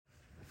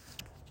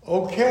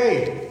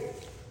Okay,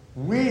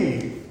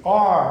 we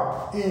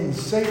are in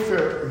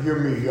Sefer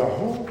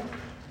Yirmiyahu,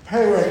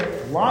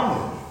 Perek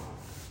Lamed,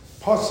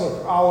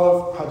 Pasuk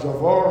Aleph,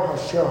 Hadavar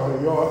Hasher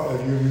Haya El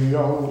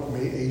Yirmiyahu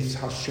Me'ez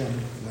Hashem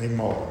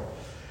Lemor.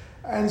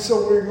 And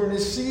so we're going to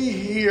see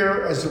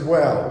here as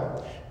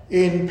well,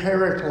 in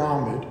Perek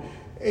Lamed,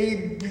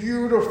 a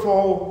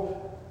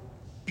beautiful,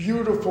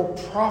 beautiful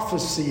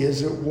prophecy,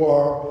 as it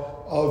were,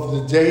 of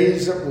the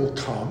days that will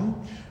come.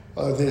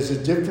 There's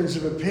a difference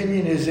of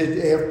opinion. Is it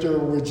after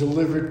we're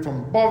delivered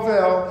from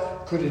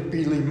Bavel? Could it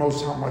be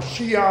Limos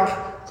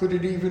HaMashiach? Could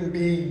it even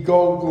be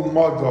Gog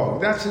uMagog?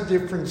 That's a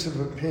difference of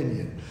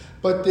opinion.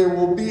 But there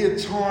will be a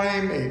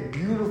time, a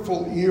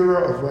beautiful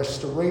era of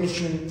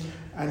restoration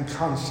and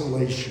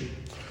consolation.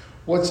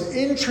 What's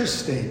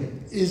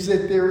interesting is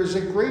that there is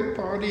a great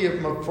body of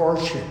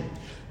Mefarshim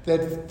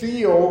that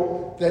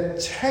feel that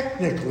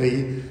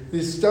technically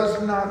this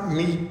does not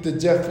meet the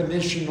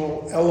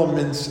definitional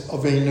elements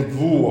of a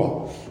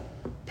nevuah,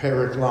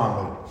 Perek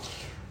Lamed.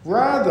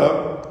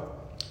 Rather,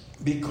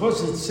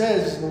 because it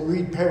says, we'll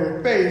read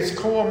Perek Beis,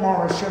 Kol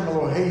Amar Hashem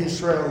Elohei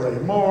Yisrael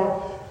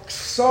Le'emor,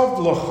 Ksav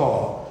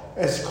Lecha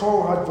Es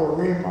Kol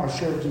HaDvarim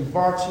Asher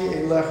Dibarti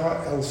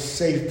Elecha El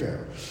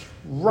Sefer.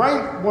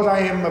 Write what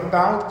I am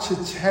about to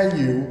tell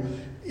you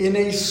in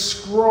a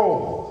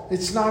scroll.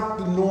 It's not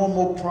the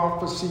normal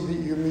prophecy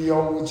that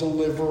Yirmiyahu would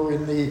deliver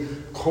in the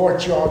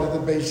courtyard of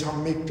the Beis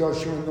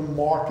HaMikdash or in the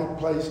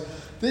marketplace.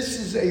 This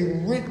is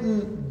a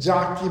written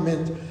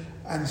document,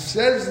 and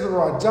says the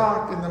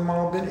Radak in the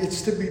Malbim,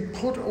 it's to be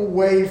put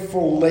away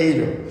for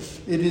later.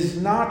 It is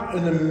not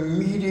an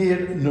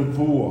immediate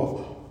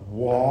nevuah.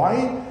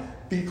 Why?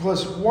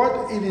 Because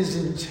what it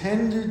is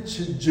intended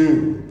to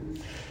do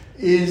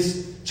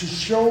is to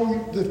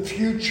show the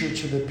future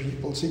to the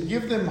people, to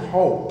give them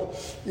hope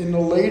in the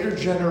later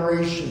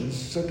generations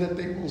so that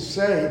they will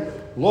say,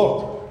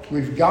 look,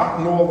 we've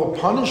gotten all the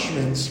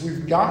punishments,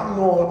 we've gotten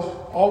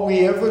all, are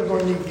we ever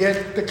going to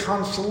get the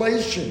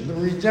consolation, the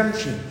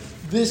redemption?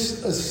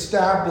 This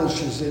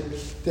establishes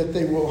it that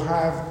they will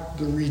have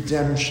the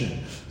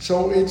redemption.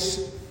 So it's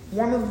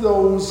one of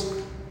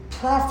those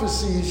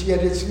prophecies,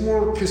 yet it's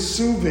more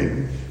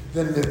kesuvim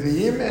than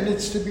Nevi'im, and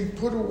it's to be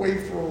put away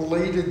for a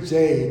later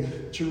day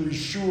to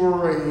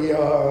assure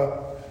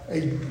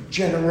a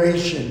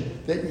generation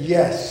that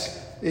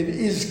yes, it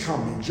is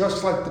coming.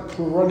 Just like the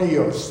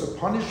Puranios, the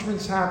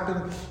punishments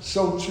happen,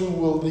 so too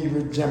will the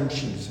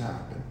redemptions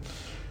happen.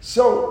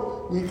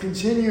 So we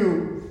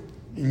continue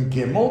in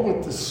Gimel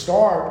with the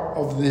start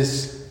of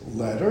this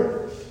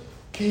letter.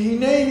 Ki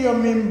hinei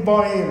yamim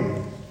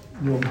ba'im,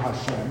 Yom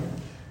Hashem.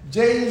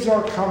 Days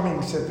are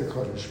coming, said the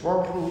Kodesh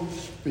Baruch Hu.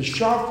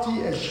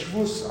 V'shavti es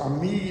shvus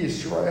ami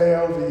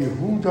Yisrael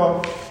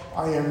v'Yehuda.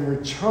 I am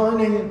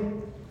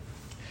returning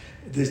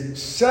the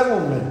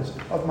settlement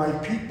of my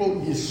people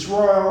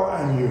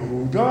Yisrael and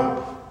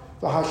Yehuda.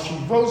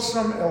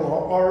 V'hashivosam el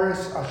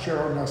ha'aretz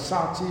asher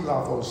nasati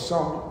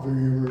lavosam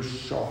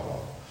v'yirushaha.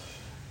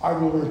 I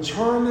will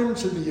return them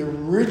to the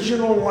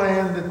original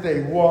land that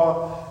they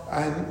were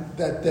and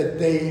that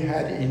they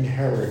had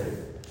inherited.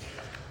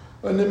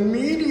 An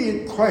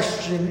immediate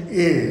question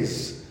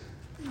is,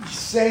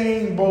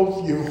 saying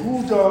both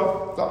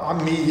Yehuda, the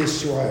Ami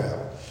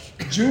Yisrael,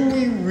 do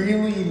we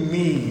really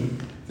mean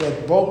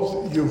that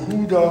both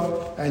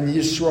Yehuda and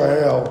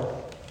Yisrael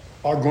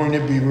are going to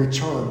be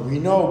returned? We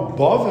know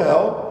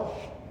Bavel,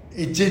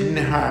 it didn't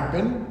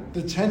happen.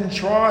 The 10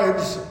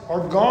 tribes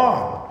are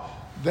gone.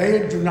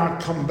 They do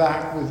not come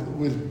back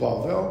with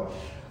Bavel.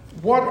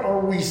 What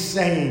are we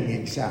saying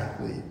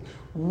exactly?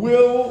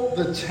 Will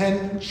the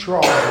 10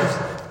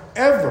 tribes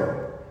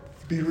ever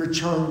be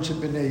returned to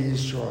Bnei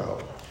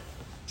Yisrael?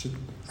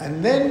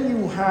 And then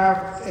you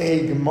have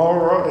a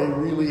Gemara, a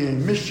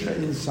Mishnah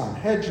in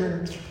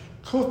Sanhedrin,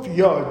 Kuf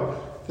Yod,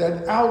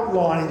 that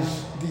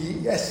outlines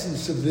the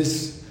essence of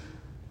this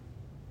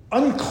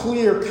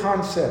unclear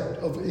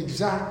concept of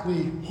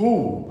exactly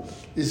who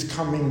is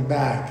coming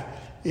back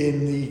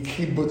in the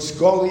Kibbutz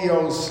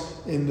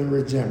Golios, in the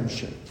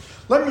redemption.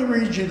 Let me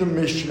read you the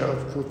Mishnah of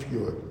Kuf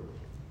Yod.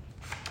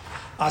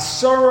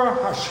 Asara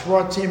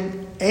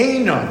Hashvatim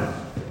Einon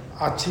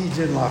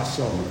Atidin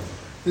Lasor.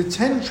 The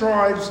 10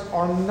 tribes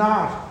are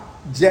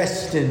not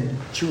destined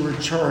to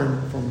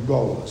return from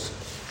Golos.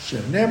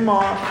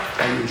 Shenema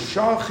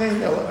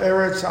Vayishalchem El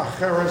Eretz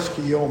Acheres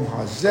Kiyom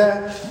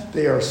Hazeh.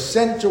 They are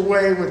sent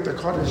away with the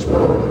Kodesh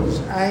Baruch Hu's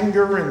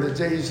anger in the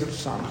days of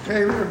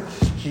Sancheriv.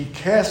 He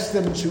cast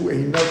them to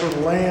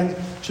another land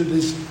to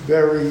this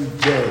very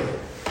day.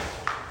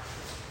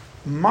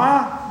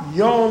 Ma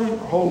yom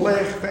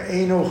holech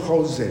ve'eno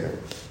chozer.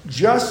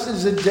 Just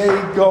as a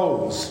day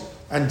goes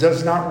and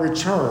does not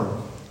return,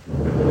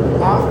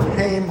 af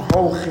heim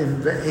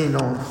holchim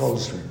ve'enon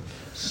chozrim.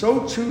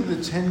 So too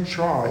the 10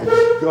 tribes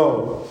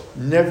go,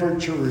 never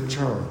to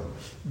return.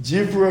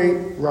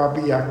 Divrei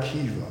Rabbi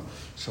Akiva.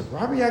 So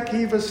Rabbi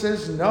Akiva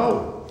says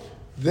no,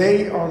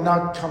 they are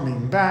not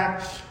coming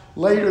back.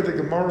 Later, the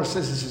Gemara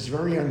says this is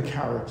very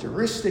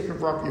uncharacteristic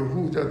of Rabbi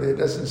Yehuda. There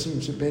doesn't seem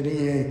to be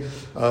any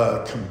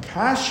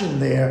compassion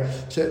there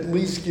to at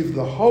least give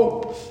the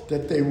hope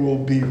that they will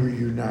be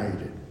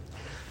reunited.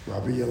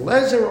 Rabbi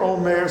Eliezer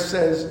Omer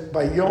says,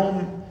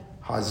 Bayom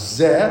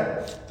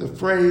Hazeh, the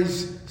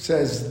phrase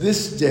says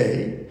this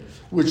day,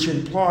 which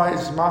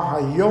implies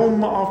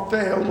Mahayom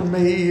Afel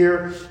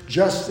Meir,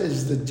 just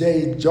as the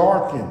day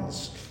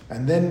darkens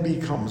and then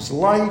becomes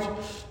light.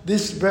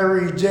 This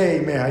very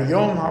day,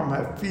 Mehayom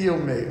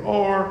HaMafil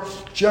Meor,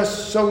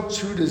 just so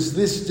too does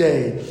this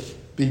day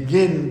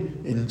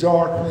begin in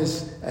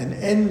darkness and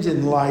end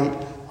in light.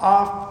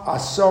 Af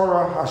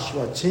Asara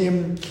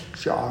Hashvatim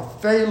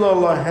Sha'afela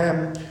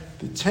Lahem,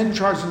 the 10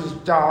 tribes is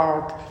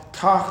dark,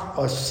 Kach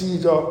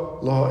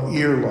Asida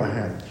La'ir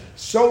Lahem.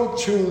 So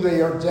too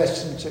they are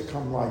destined to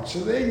come light. So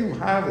there you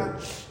have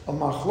it. A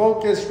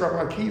machlokes,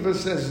 Rabbi Akiva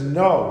says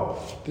no,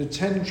 the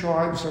 10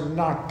 tribes are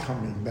not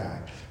coming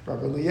back.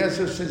 Rabbi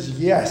Eliezer says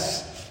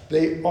yes,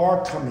 they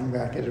are coming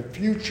back. At a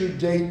future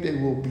date they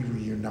will be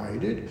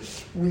reunited.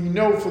 We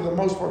know for the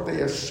most part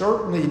they are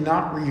certainly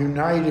not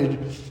reunited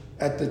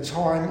at the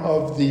time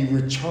of the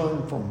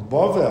return from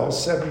Bavel,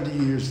 70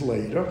 years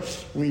later.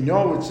 We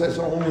know it says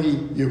only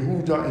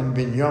Yehuda and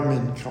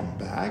Binyamin come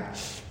back,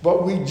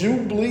 but we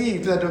do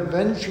believe that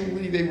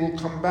eventually they will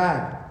come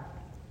back.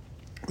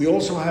 We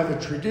also have a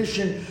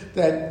tradition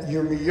that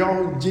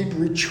Yirmiyahu did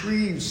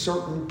retrieve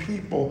certain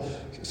people,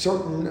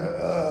 certain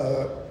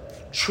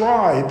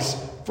tribes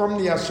from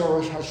the Asar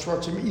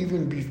Hashvatim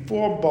even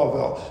before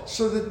Bavel,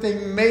 so that they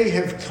may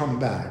have come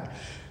back.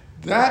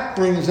 That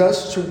brings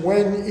us to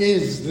when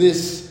is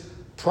this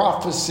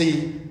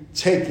prophecy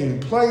taking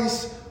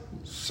place?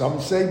 Some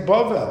say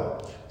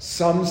Bavel.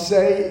 Some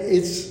say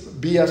it's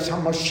Bias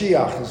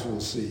HaMashiach, as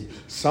we'll see.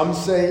 Some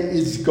say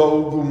it's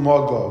Gog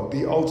uMagog,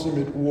 the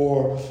ultimate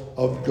war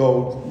of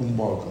Gog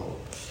uMagog.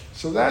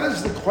 So that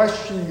is the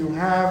question you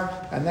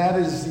have, and that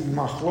is the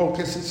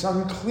machlokas. It's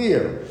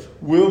unclear.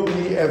 Will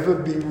we ever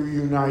be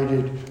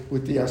reunited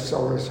with the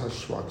Asaras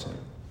Hashvatim?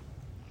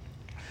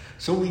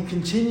 So we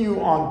continue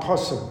on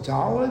Pasuk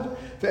Daled.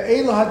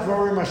 Ve'ela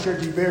hadvarim asher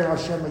diber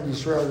Hashem and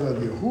Yisrael el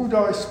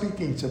Yehuda,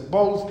 speaking to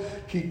both.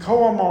 Ki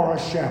ko amar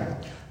Hashem,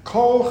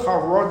 kol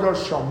charoda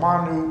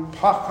shamanu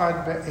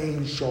pachad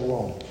ve'ein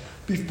shalom.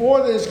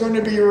 Before there's going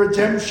to be a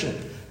redemption,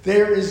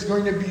 there is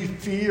going to be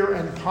fear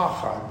and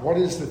pachad. What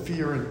is the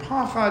fear and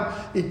pachad?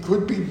 It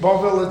could be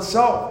Bavel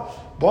itself.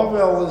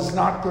 Bavel is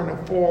not going to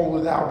fall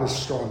without a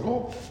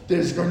struggle.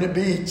 There's going to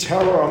be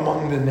terror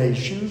among the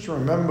nations.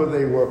 Remember,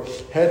 they were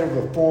head of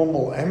a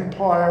formal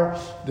empire.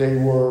 They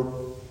were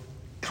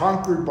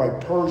conquered by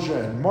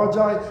Persia and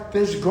Madai.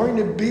 There's going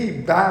to be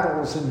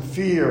battles and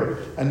fear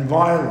and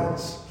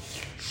violence.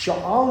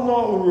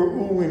 Sha'alna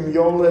u'ru'im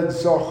yoled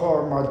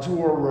zachar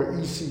madur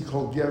ra'isi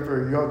kol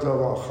gever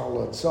yodav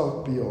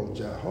al-chalatzot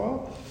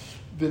bi'oldeha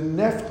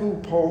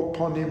v'nefku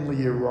ponim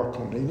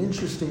li'yirakun. An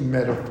interesting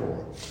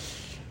metaphor.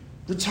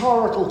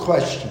 Rhetorical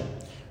question.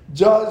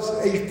 Does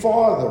a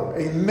father,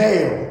 a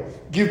male,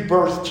 give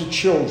birth to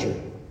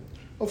children?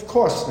 Of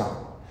course not.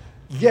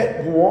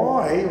 Yet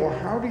why, or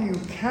how do you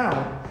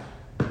count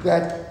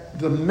that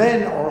the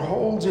men are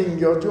holding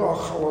Yodu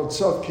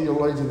Achalatzot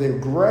Kiyoleda, they're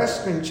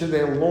grasping to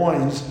their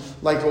loins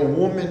like a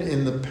woman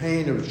in the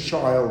pain of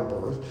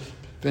childbirth.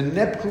 Their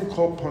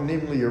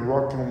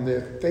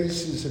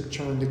faces have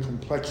turned the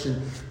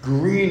complexion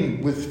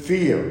green with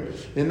fear.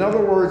 In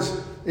other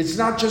words, it's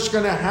not just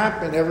going to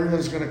happen,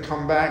 everyone's going to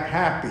come back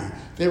happy.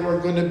 There are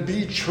going to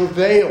be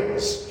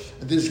travails.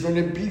 There's going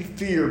to be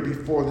fear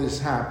before this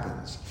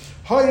happens.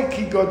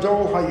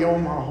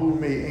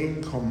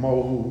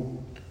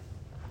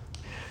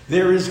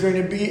 There is going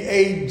to be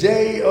a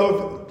day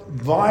of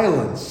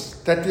violence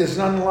that there's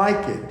none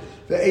like it.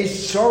 The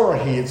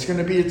Eisarahi, it's going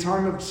to be a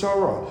time of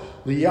sorrow.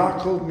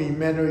 L'Yaakov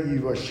mimeno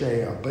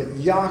yivashea. But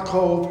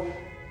Yaakov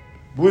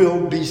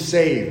will be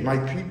saved. My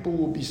people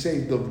will be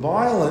saved. The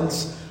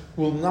violence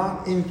will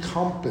not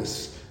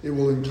encompass. It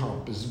will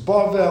encompass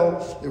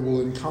Bavel. It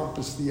will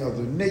encompass the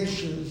other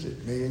nations.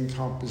 It may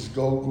encompass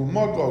Gog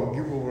uMagog.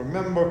 You will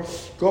remember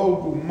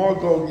Gog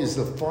uMagog is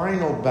the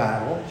final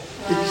battle.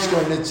 It's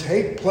going to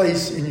take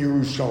place in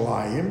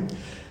Yerushalayim.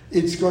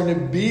 It's going to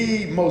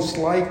be most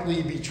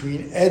likely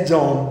between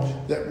Edom,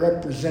 that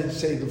represents,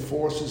 say, the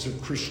forces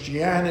of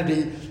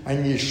Christianity,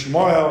 and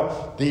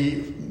Yishmael,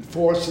 the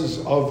forces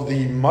of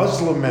the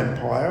Muslim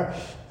Empire,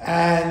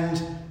 and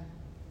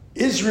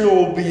Israel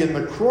will be in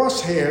the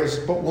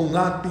crosshairs, but will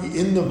not be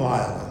in the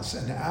violence.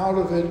 And out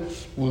of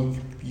it will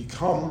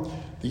become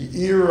the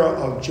era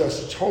of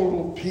just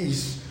total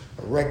peace,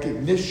 a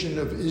recognition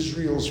of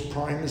Israel's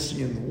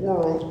primacy in the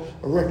world,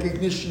 a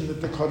recognition that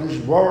the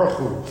Kadosh Baruch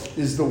Hu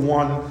is the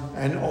one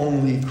and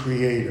only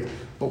creator.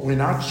 But we're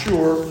not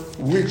sure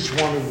which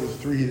one of the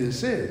three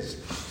this is.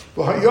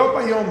 And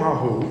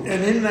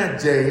in that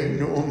day,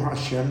 Nu'um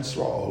Hashem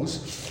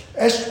Tzvaos,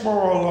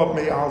 Eshmor olav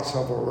me'al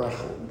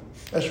tzavarechu.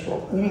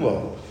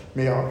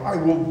 I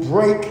will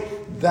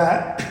break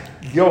that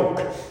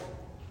yoke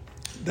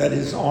that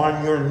is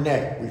on your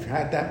neck. We've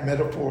had that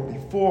metaphor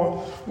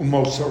before.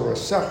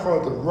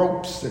 Umosorasecha, the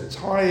ropes that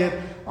tie it,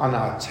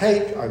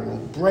 anatek, I will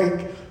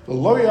break.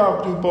 V'lo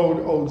yavdu bod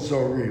od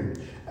zorim.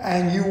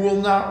 And you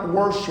will not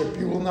worship,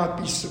 you will not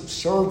be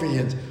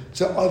subservient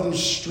to other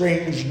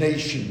strange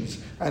nations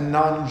and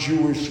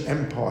non-Jewish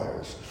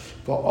empires.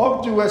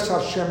 V'avdu es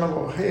Hashem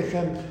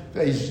Elohechem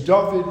ve'ez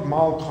David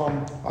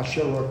malcham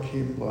asher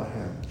akim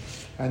lahem.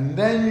 And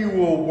then you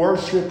will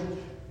worship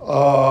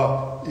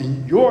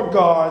in your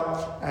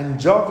God and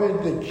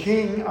David the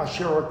king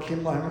asher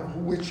akim lahem,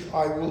 which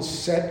I will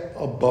set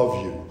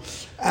above you.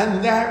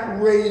 And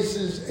that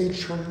raises a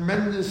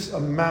tremendous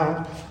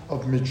amount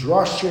of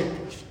midrashic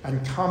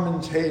and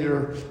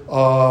commentator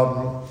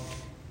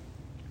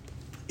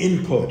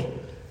input.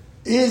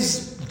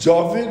 Is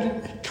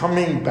David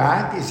coming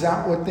back? Is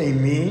that what they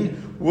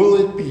mean? Will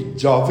it be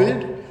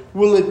David?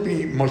 Will it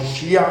be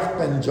Moshiach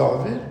ben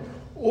David?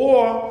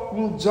 Or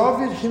will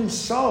David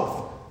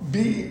himself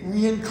be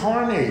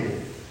reincarnated?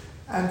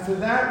 And for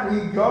that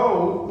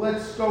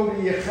let's go to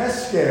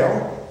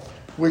Yechezkel,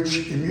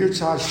 which in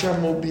Yirtzeh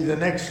Hashem will be the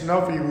next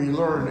Navi we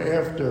learn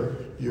after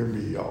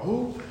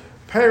Yirmiyahu.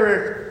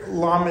 Perek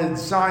Lamed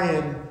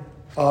Zayin,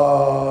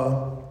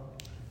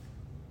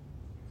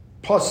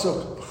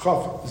 Pasuk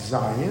Chaf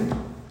Zayin.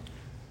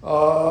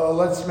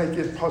 Let's make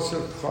it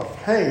Pasuk Chaf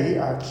Hey,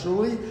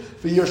 actually.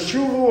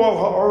 V'yashuvu al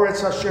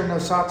ha'oretz asher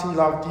nosati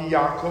lavdi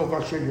Yaakov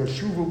asher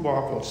yashuvu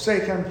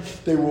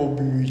ba'avosechem. They will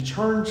be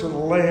returned to the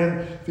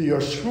land.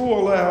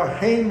 V'yashuvu aleh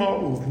hema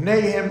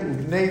uvneihem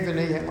uvnei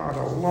v'neihem ad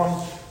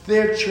olam.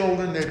 Their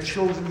children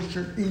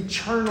should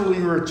eternally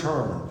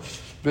return.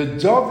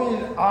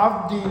 V'David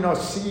avdi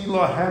nasi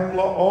lahem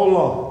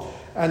la'olam.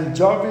 And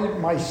David,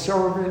 my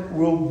servant,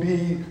 will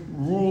be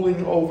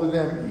ruling over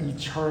them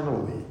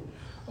eternally.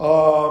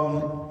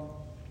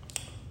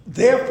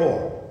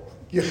 Therefore,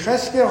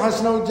 Yechezkel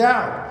has no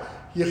doubt.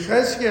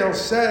 Yechezkel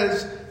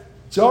says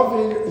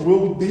David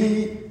will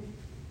be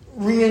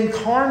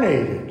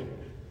reincarnated.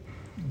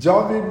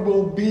 David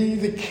will be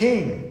the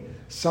king.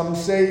 Some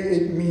say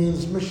it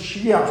means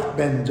Mashiach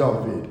ben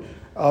David.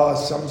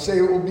 Some say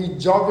it will be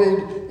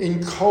David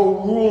in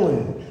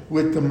co-ruling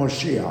with the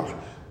Mashiach.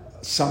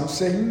 Some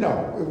say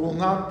no, it will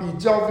not be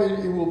David,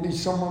 it will be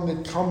someone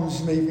that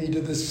comes maybe to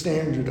the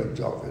standard of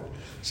David.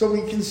 So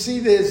we can see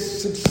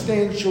there's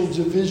substantial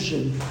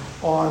division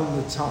on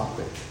the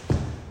topic.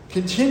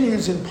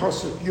 Continues in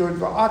Pasuk Yud,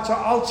 V'ata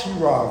al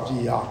tirav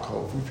di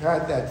Yaakov. We've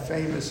had that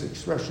famous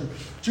expression,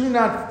 do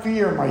not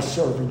fear my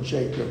servant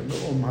Jacob,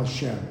 Ne'um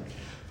Hashem.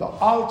 The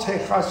al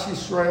techas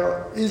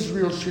Yisrael,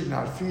 Israel should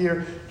not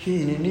fear.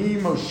 Ki hineni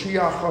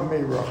Moshiach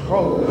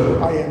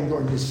me'rachot. I am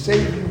going to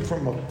save you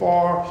from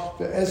afar.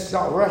 The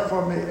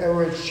esarecha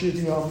me'eretz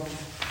shivyam.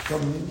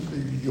 From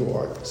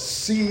your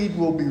seed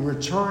will be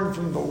returned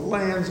from the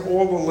lands,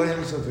 all the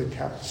lands of the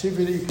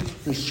captivity.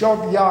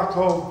 V'shav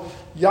Yaakov.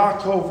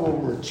 Yaakov will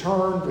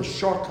return.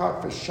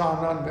 V'shokat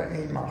v'shanan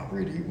v'ein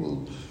machrid. He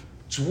will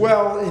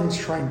dwell in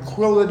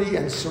tranquility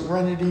and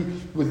serenity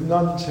with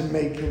none to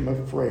make him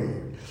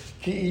afraid.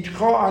 I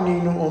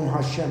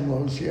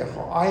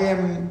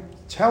am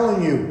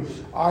telling you,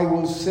 I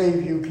will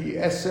save you.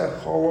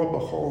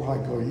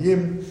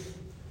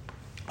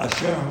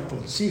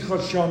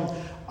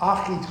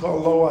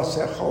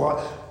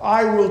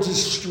 I will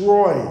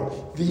destroy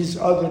these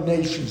other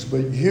nations,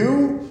 but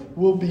you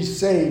will be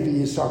saved.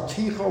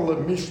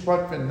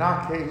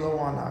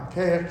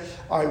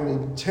 I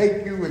will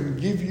take you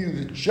and give you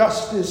the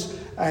justice,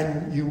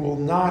 and you will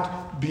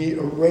not be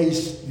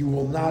erased. You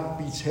will not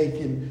be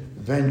taken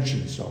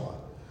vengeance on.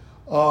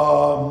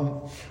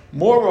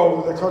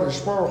 Moreover, the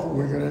Kadosh Baruch Hu,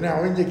 we're going to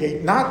now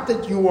indicate, not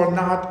that you are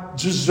not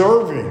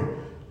deserving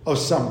of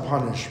some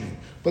punishment,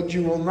 but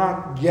you will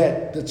not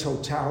get the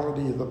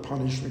totality of the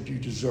punishment you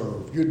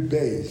deserve. Yud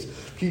Beis.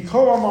 Ki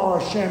ko amar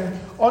Hashem,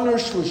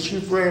 onush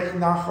l'shivrech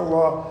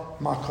nachala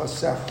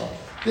makasecha.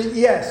 That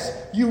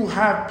yes, you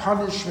have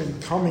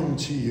punishment coming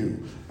to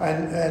you,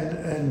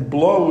 and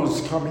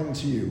blows coming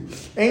to you.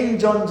 Ein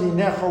dondi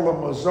nechal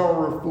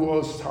mazor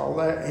refuos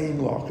taleh ein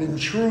loch. In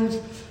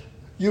truth,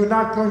 you're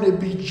not going to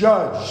be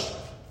judged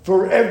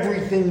for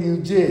everything you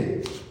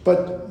did,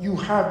 but you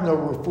have no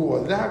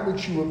refuah. That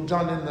which you have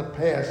done in the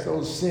past,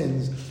 those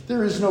sins,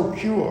 there is no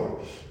cure.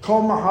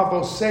 Kol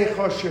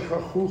mahavosecha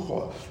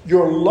shechachucha.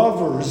 Your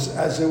lovers,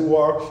 as it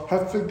were,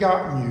 have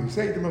forgotten you.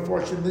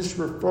 This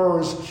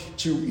refers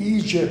to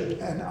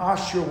Egypt and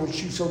Ashur,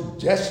 which you so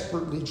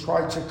desperately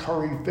tried to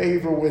curry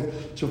favor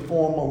with, to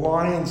form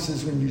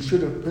alliances when you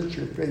should have put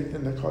your faith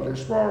in the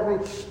Kadosh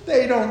Baruch Hu.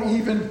 They don't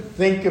even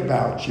think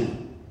about you.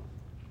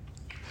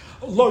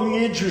 Lo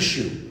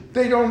yidrishu.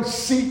 They don't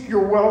seek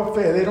your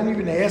welfare. They don't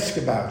even ask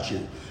about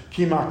you.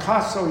 Ki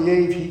makaso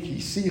yev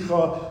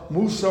hikisicha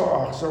musar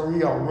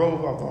achzari al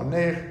rov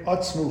avonech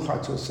atzmu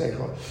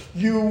chatosecha.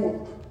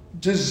 You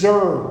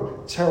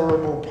deserve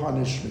terrible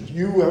punishment.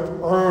 You have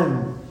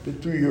earned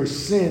it through your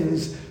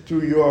sins,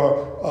 through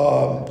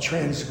your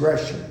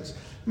transgressions.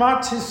 Ma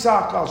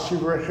tisak al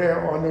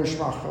shivrecher onush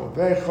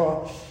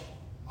machovecha.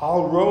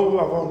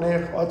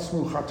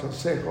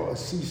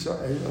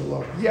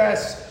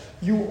 Yes,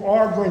 you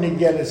are going to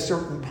get a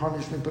certain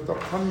punishment, but the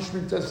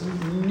punishment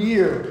doesn't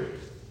near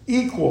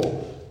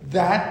equal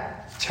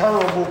that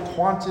terrible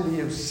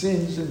quantity of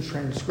sins and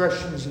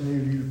transgressions,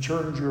 and if you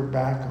turned your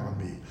back on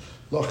me.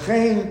 Now,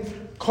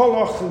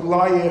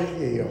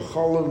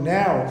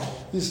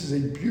 this is a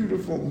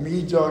beautiful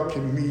midah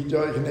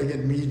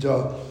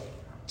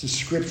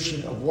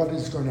description of what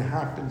is going to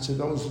happen to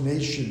those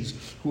nations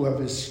who have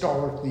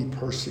historically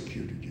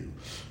persecuted you.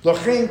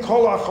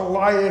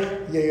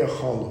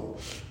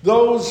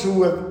 Those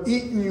who have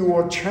eaten you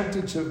or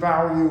tempted to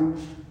devour you,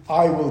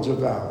 I will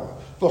devour.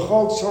 For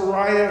those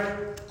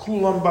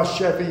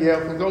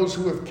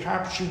who have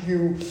captured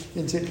you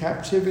into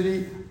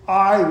captivity,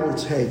 I will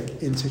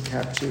take into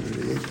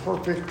captivity. A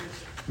perfect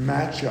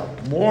matchup.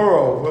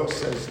 Moreover,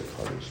 says the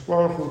Kadosh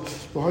Baruch Hu,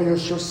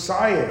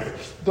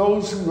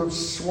 those who have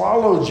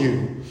swallowed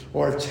you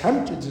or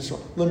attempted to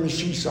swallow,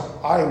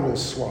 I will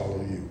swallow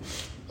you.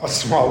 I'll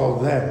swallow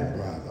them,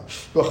 rather.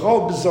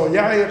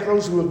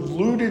 Those who have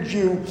looted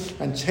you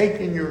and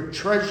taken your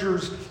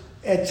treasures,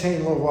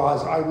 etain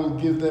lavaz, I will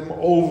give them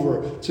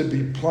over to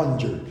be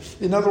plundered.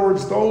 In other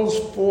words, those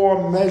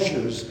four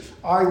measures,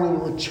 I will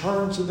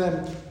return to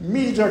them,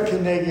 midah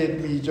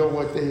keneged midah,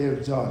 what they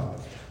have done.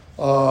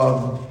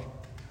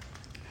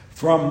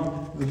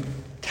 From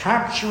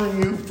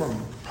capturing you, from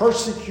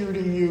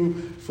persecuting you,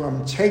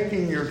 from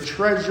taking your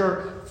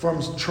treasure,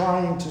 from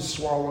trying to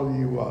swallow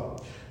you up.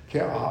 I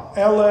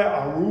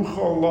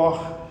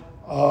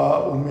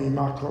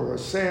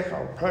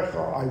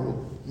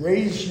will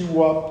raise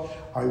you up,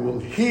 I will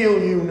heal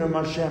you,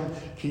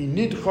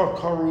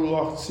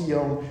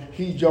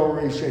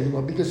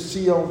 because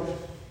Sion,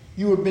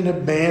 you have been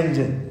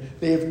abandoned.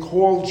 They have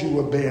called you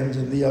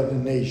abandon the other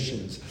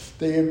nations.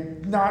 They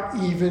have not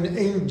even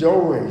ein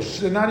doresh.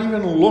 They're not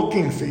even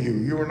looking for you.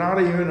 You are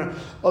not even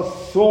a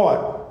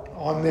thought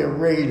on their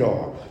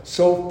radar.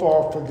 So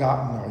far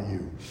forgotten are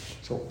you.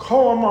 So,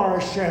 Ko Amar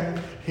Hashem,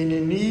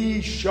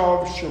 Hineni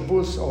Shav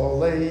Shabus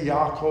Olei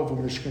Yaakov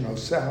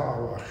Mishkanoseha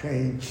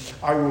Arachem.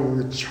 I will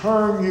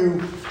return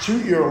you to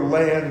your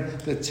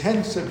land, the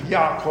tents of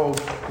Yaakov,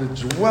 the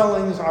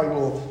dwellings I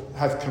will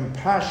have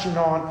compassion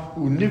on.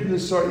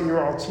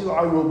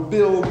 I will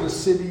build the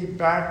city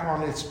back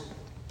on its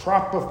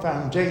proper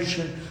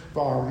foundation,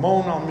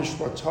 V'armon al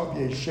Mishpatav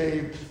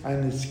Yeshev,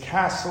 and its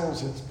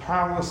castles, its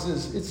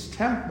palaces, its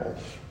temple,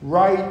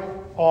 right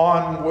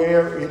on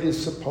where it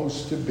is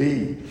supposed to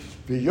be.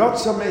 And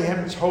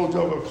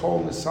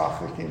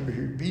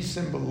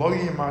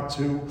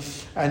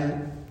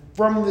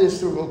from this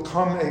there will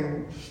come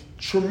a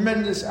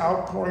tremendous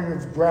outpouring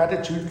of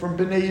gratitude from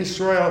Bnei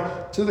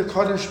Yisrael to the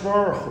Kadosh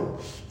Baruch Hu.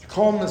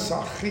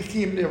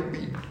 There will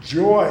be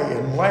joy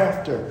and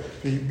laughter.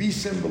 I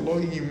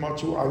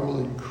will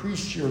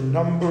increase your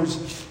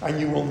numbers,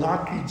 and you will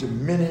not be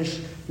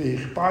diminished. You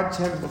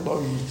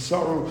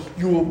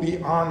will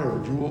be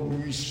honored. You will be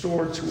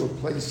restored to a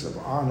place of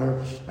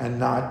honor and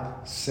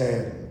not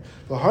saddened.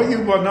 Your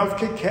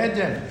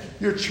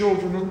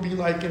children will be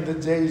like in the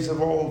days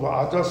of old.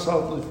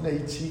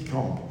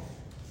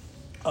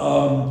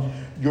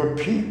 Your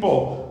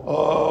people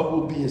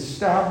will be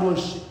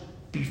established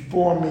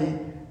before me,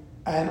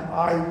 and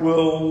I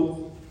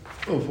will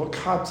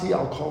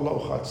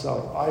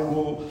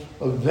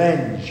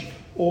avenge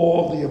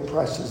all the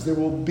oppressors. There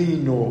will be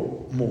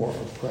no more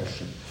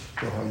oppression.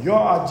 And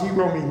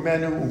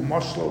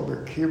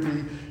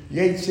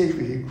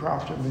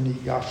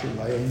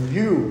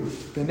you,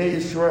 Bnei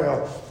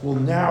Israel, will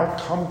now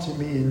come to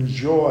me in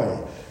joy,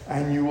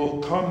 and you will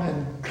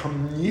come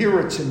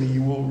nearer to me.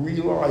 You will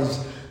realize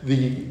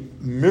the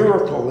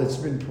miracle that's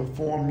been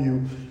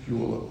performed. You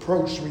will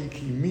approach me.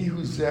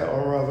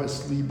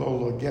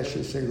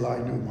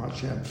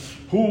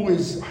 Who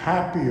is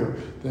happier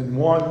than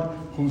one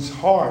whose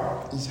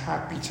heart is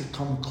happy to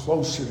come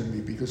closer to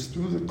me? Because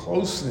through the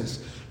closeness,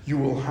 you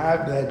will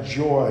have that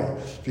joy.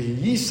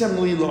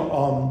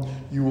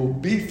 You will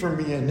be for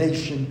me a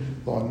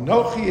nation, and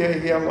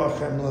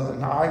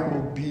I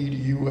will be to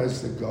you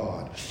as the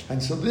God.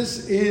 And so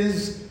this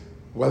is,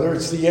 whether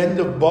it's the end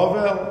of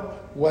Bavel,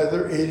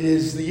 whether it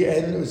is the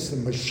end, it's the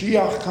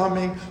Mashiach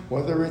coming,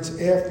 whether it's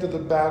after the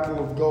battle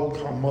of Gog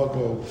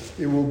HaMagog,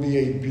 it will be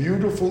a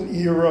beautiful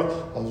era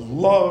of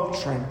love,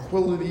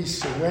 tranquility,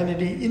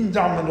 serenity,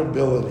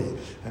 indomitability.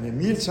 And in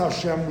Yitzhak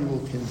Hashem, we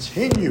will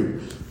continue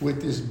with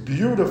this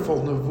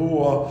beautiful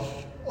Nevuah,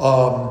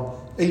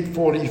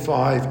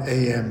 8:45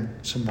 a.m.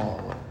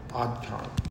 tomorrow. Ad Kan.